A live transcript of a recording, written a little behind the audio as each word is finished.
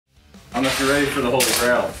don't know if you're ready for the Holy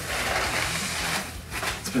Grail.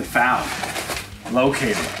 It's been found.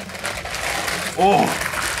 Located. Oh,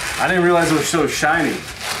 I didn't realize it was so shiny.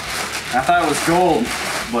 I thought it was gold,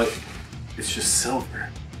 but it's just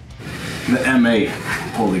silver. The M8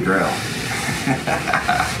 Holy Grail.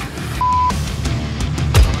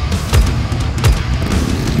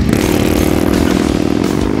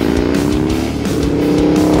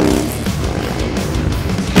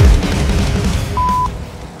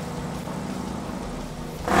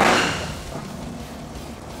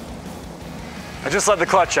 I just let the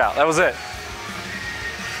clutch out, that was it.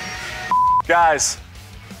 Guys,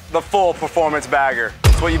 the full performance bagger.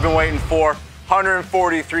 It's what you've been waiting for.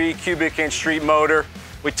 143 cubic inch street motor.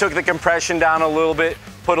 We took the compression down a little bit,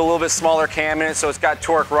 put a little bit smaller cam in it so it's got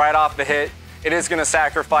torque right off the hit. It is gonna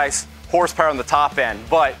sacrifice horsepower on the top end,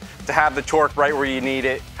 but to have the torque right where you need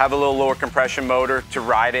it, have a little lower compression motor to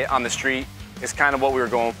ride it on the street is kind of what we were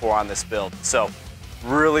going for on this build. So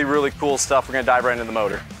really, really cool stuff. We're gonna dive right into the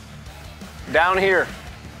motor. Down here,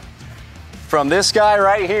 from this guy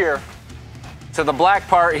right here to the black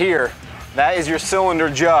part here, that is your cylinder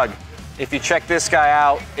jug. If you check this guy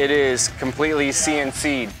out, it is completely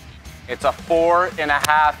CNC'd. It's a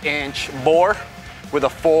 4.5 inch bore with a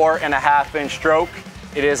 4.5 inch stroke.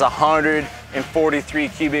 It is 143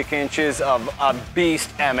 cubic inches of a beast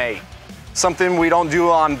M8. Something we don't do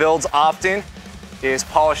on builds often is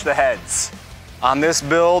polish the heads. On this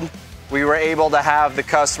build, we were able to have the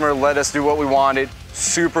customer let us do what we wanted.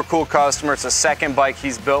 Super cool customer. It's the second bike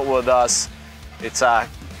he's built with us. It's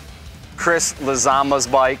Chris Lizama's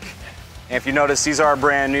bike. And if you notice, these are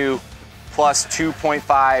brand new plus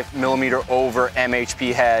 2.5 millimeter over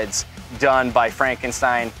MHP heads done by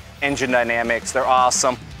Frankenstein Engine Dynamics. They're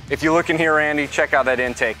awesome. If you look in here, Randy, check out that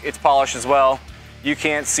intake. It's polished as well. You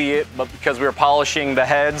can't see it, but because we were polishing the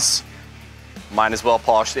heads, might as well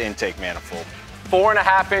polish the intake manifold.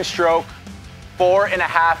 4.5 inch stroke,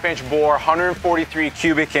 4.5 inch bore, 143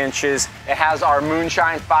 cubic inches. It has our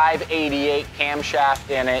Moonshine 588 camshaft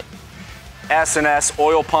in it. S&S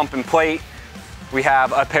oil pump and plate. We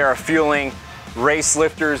have a pair of fueling race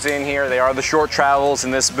lifters in here. They are the short travels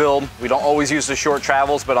in this build. We don't always use the short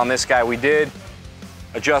travels, but on this guy we did.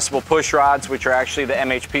 Adjustable push rods, which are actually the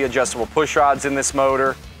MHP adjustable push rods in this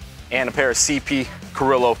motor, and a pair of CP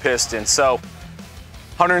Carrillo pistons. So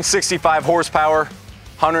 165 horsepower,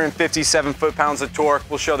 157 foot-pounds of torque.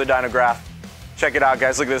 We'll show the dynograph. Check it out,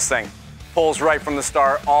 guys. Look at this thing. Pulls right from the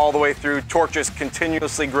start all the way through. Torque just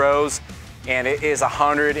continuously grows, and it is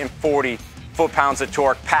 140 foot-pounds of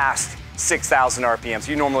torque past 6,000 RPMs.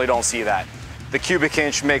 You normally don't see that. The cubic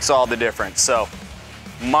inch makes all the difference, so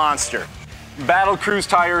monster. Battle Cruise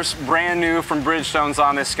tires, brand new from Bridgestone's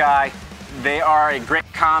on this guy. They are a great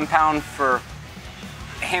compound for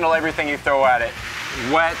handle everything you throw at it.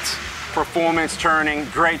 Wet, performance turning,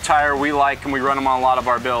 great tire. We like them, we run them on a lot of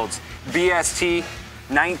our builds. BST,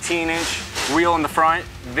 19 inch wheel in the front.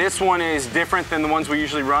 This one is different than the ones we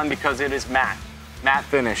usually run because it is matte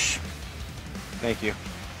finish. Thank you.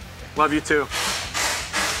 Love you too.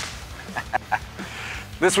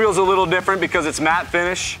 This wheel's a little different because it's matte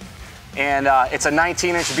finish, and it's a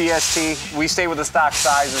 19 inch BST. We stay with the stock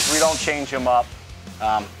sizes, we don't change them up.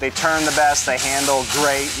 They turn the best, they handle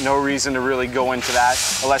great, no reason to really go into that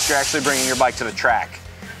unless you're actually bringing your bike to the track.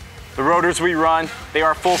 The rotors we run, they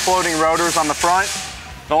are full floating rotors on the front.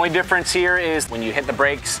 The only difference here is when you hit the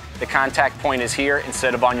brakes, the contact point is here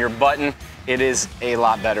instead of on your button. It is a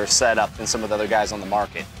lot better setup than some of the other guys on the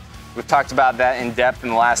market. We've talked about that in depth in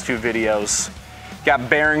the last two videos. Got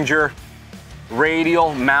Behringer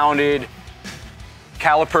radial mounted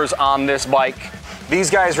calipers on this bike. These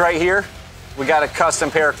guys right here, we got a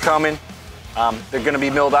custom pair coming. They're gonna be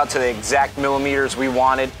milled out to the exact millimeters we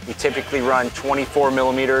wanted. We typically run 24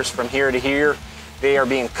 millimeters from here to here. They are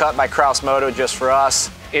being cut by Kraus Moto just for us.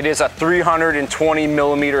 It is a 320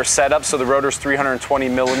 millimeter setup, so the rotor's 320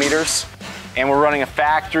 millimeters. And we're running a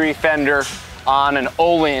factory fender on an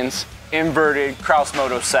Öhlins inverted Kraus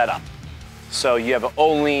Moto setup. So you have an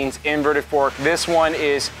Öhlins inverted fork. This one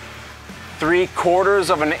is 3/4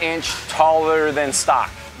 of an inch taller than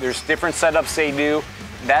stock. There's different setups they do.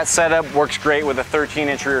 That setup works great with a 13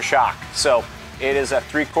 inch rear shock. So it is a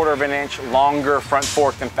 3/4 of an inch longer front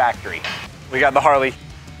fork than factory. We got the Harley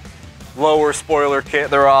lower spoiler kit.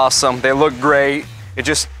 They're awesome. They look great. It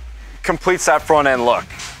just completes that front end look.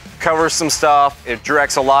 Covers some stuff. It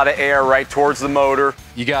directs a lot of air right towards the motor.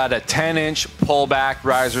 You got a 10 inch pullback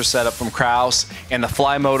riser setup from Kraus, and the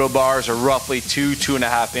Fly Moto bars are roughly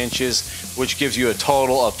 2.5 inches, which gives you a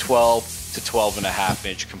total of 12 to 12.5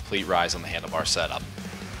 inch complete rise on the handlebar setup.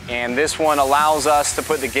 And this one allows us to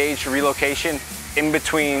put the gauge relocation in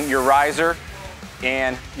between your riser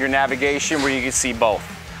and your navigation where you can see both.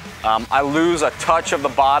 I lose a touch of the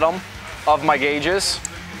bottom of my gauges,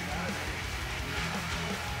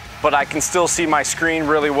 but I can still see my screen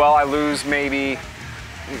really well. I lose maybe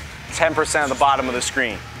 10% of the bottom of the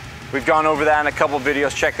screen. We've gone over that in a couple of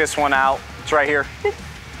videos. Check this one out. It's right here.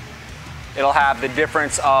 It'll have the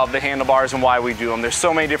difference of the handlebars and why we do them. There's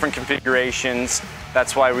so many different configurations.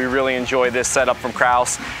 That's why we really enjoy this setup from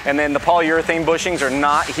Kraus. And then the polyurethane bushings are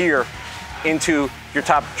not here into your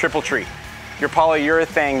top triple tree. Your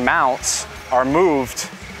polyurethane mounts are moved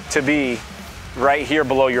to be right here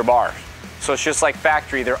below your bar. So it's just like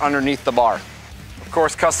factory, they're underneath the bar. Of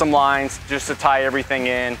course, custom lines just to tie everything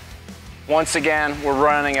in. Once again, we're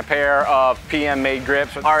running a pair of PM made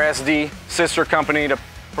grips. RSD, sister company to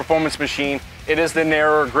Performance Machine. It is the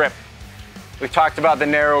narrower grip. We've talked about the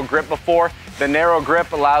narrow grip before. The narrow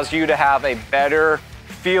grip allows you to have a better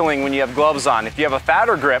feeling when you have gloves on. If you have a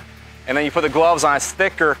fatter grip and then you put the gloves on, it's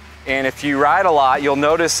thicker, and if you ride a lot, you'll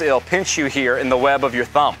notice it'll pinch you here in the web of your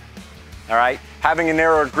thumb. All right? Having a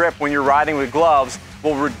narrower grip when you're riding with gloves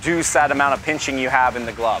will reduce that amount of pinching you have in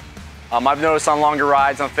the glove. I've noticed on longer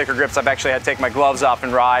rides, on thicker grips, I've actually had to take my gloves off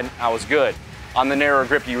and ride. I was good. On the narrower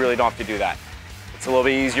grip, you really don't have to do that. It's a little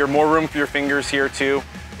bit easier, more room for your fingers here too.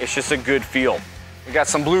 It's just a good feel. We got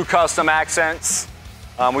some blue custom accents.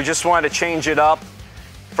 We just wanted to change it up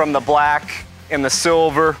from the black and the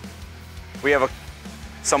silver. We have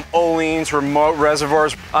some Olene's remote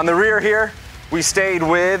reservoirs. On the rear here, we stayed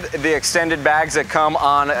with the extended bags that come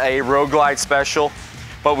on a Road Glide Special,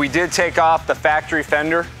 but we did take off the factory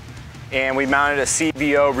fender and we mounted a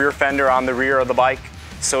CVO rear fender on the rear of the bike.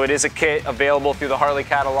 So it is a kit available through the Harley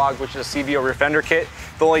catalog, which is a CVO rear fender kit.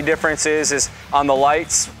 The only difference is on the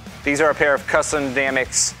lights, these are a pair of custom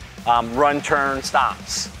Dynamics run turn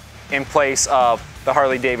stops in place of the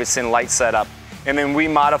Harley Davidson light setup. And then we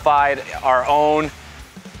modified our own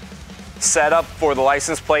setup for the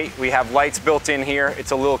license plate. We have lights built in here.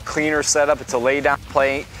 It's a little cleaner setup. It's a lay down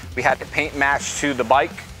plate. We had to paint match to the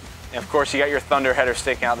bike. And of course, you got your Thunder header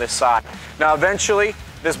sticking out this side. Now, eventually,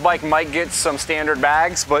 this bike might get some standard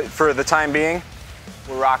bags, but for the time being,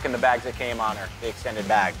 we're rocking the bags that came on her, the extended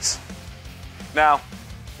bags. Now,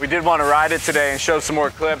 we did want to ride it today and show some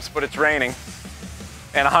more clips, but it's raining.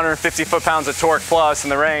 And 150 foot-pounds of torque plus in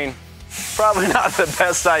the rain, probably not the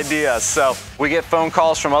best idea. So we get phone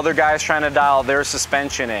calls from other guys trying to dial their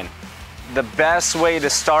suspension in. The best way to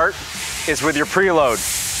start is with your preload.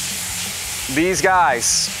 These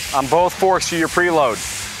guys on both forks do your preload.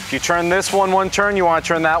 If you turn this one turn, you want to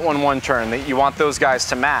turn that one turn. You want those guys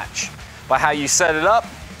to match. But how you set it up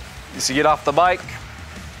is you get off the bike.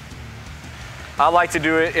 I like to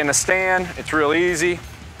do it in a stand. It's real easy.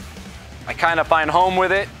 I kind of find home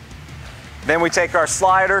with it. Then we take our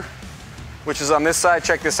slider, which is on this side.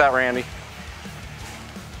 Check this out, Randy.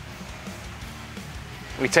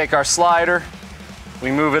 We take our slider,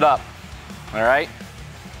 we move it up, all right?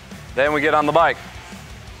 Then we get on the bike.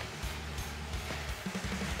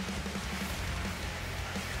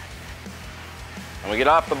 And we get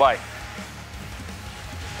off the bike.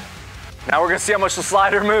 Now we're gonna see how much the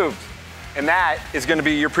slider moved. And that is gonna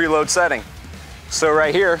be your preload setting. So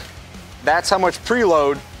right here, that's how much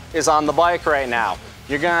preload is on the bike right now.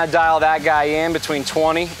 You're gonna dial that guy in between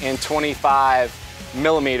 20 and 25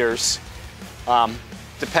 millimeters,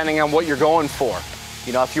 depending on what you're going for.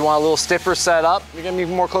 You know, if you want a little stiffer setup, you're gonna be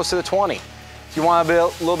more close to the 20. If you want a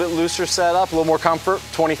little bit looser setup, a little more comfort,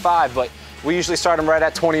 25. But we usually start them right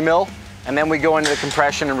at 20 mil, and then we go into the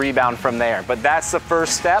compression and rebound from there. But that's the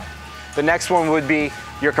first step. The next one would be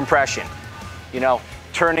your compression. You know,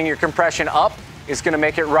 turning your compression up is gonna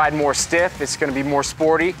make it ride more stiff. It's gonna be more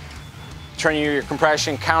sporty. Turning your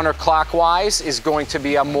compression counterclockwise is going to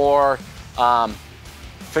be a more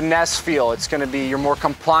finesse feel. It's gonna be your more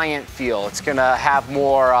compliant feel. It's gonna have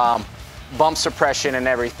more bump suppression and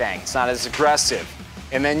everything. It's not as aggressive.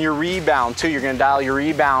 And then your rebound too, you're gonna dial your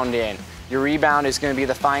rebound in. Your rebound is gonna be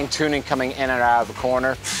the fine tuning coming in and out of the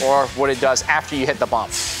corner, or what it does after you hit the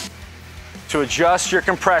bump. To adjust your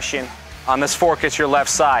compression on this fork, it's your left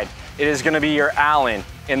side. It is gonna be your Allen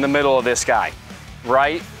in the middle of this guy.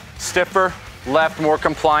 Right, stiffer, left, more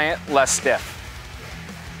compliant, less stiff.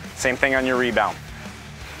 Same thing on your rebound.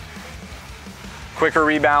 Quicker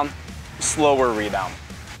rebound, slower rebound.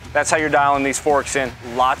 That's how you're dialing these forks in.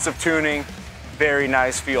 Lots of tuning, very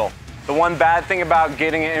nice feel. The one bad thing about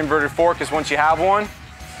getting an inverted fork is once you have one,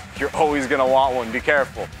 you're always gonna want one. Be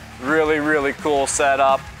careful. Really, really cool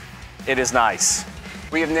setup. It is nice.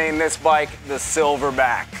 We have named this bike the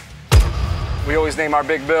Silverback. We always name our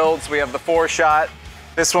big builds. We have the 4-shot,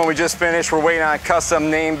 This one we just finished. We're waiting on a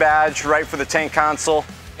custom name badge right for the tank console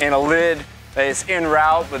and a lid that is en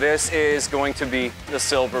route, but this is going to be the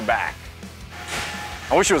Silverback.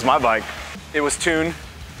 I wish it was my bike. It was tuned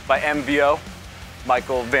by MVO,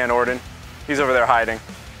 Michael Van Orden. He's over there hiding,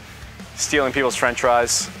 stealing people's french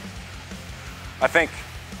fries. I think,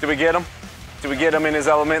 did we get him? Did we get him in his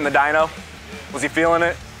element in the dyno? Was he feeling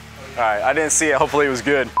it? All right, I didn't see it. Hopefully it was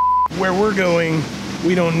good. Where we're going,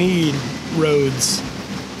 we don't need roads.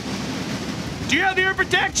 Do you have the ear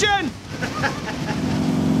protection?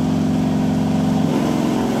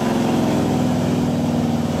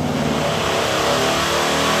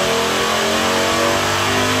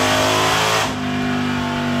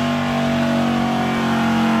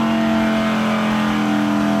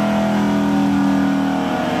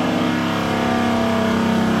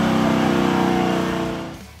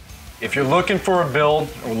 If you're looking for a build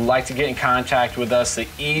or would like to get in contact with us, the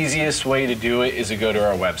easiest way to do it is to go to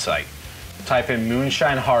our website. Type in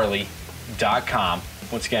moonshineharley.com.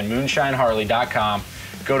 Once again, moonshineharley.com.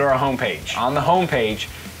 Go to our homepage. On the homepage,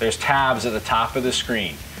 there's tabs at the top of the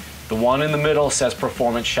screen. The one in the middle says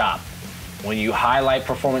Performance Shop. When you highlight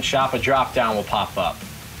Performance Shop, a drop-down will pop up.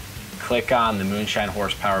 Click on the Moonshine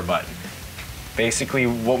Horsepower button. Basically,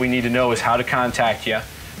 what we need to know is how to contact you.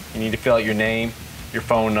 You need to fill out your name, your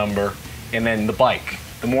phone number, and then the bike.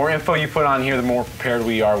 The more info you put on here, the more prepared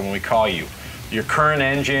we are when we call you. Your current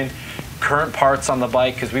engine, current parts on the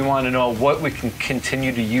bike, because we want to know what we can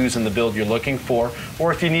continue to use in the build you're looking for,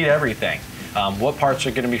 or if you need everything. What parts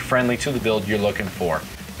are going to be friendly to the build you're looking for.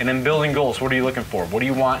 And then building goals, what are you looking for? What do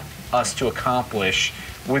you want us to accomplish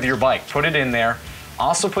with your bike? Put it in there.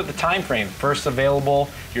 Also put the time frame, first available,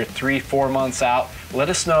 you're 3-4 months out. Let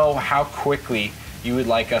us know how quickly you would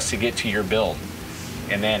like us to get to your build.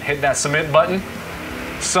 And then hit that submit button.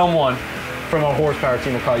 Someone from our horsepower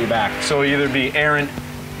team will call you back. So it'll either be Aaron,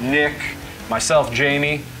 Nick, myself,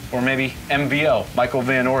 Jamie, or maybe MVO, Michael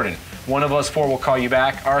Van Orden. One of us four will call you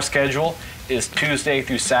back. Our schedule is Tuesday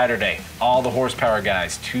through Saturday. All the horsepower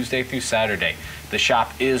guys, Tuesday through Saturday. The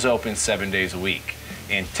shop is open 7 days a week.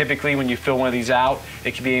 And typically when you fill one of these out,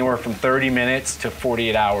 it can be anywhere from 30 minutes to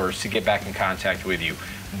 48 hours to get back in contact with you.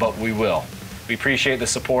 But we will. We appreciate the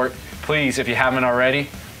support. Please, if you haven't already,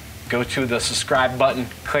 go to the subscribe button,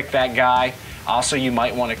 click that guy. Also, you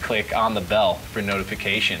might want to click on the bell for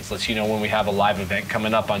notifications. Lets you know when we have a live event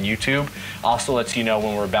coming up on YouTube. Also lets you know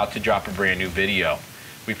when we're about to drop a brand new video.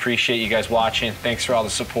 We appreciate you guys watching. Thanks for all the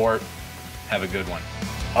support. Have a good one.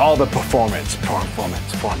 All the performance, all.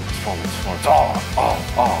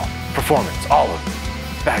 Performance, all of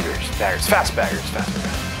it. Baggers, fast baggers.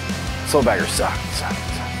 Slow baggers suck.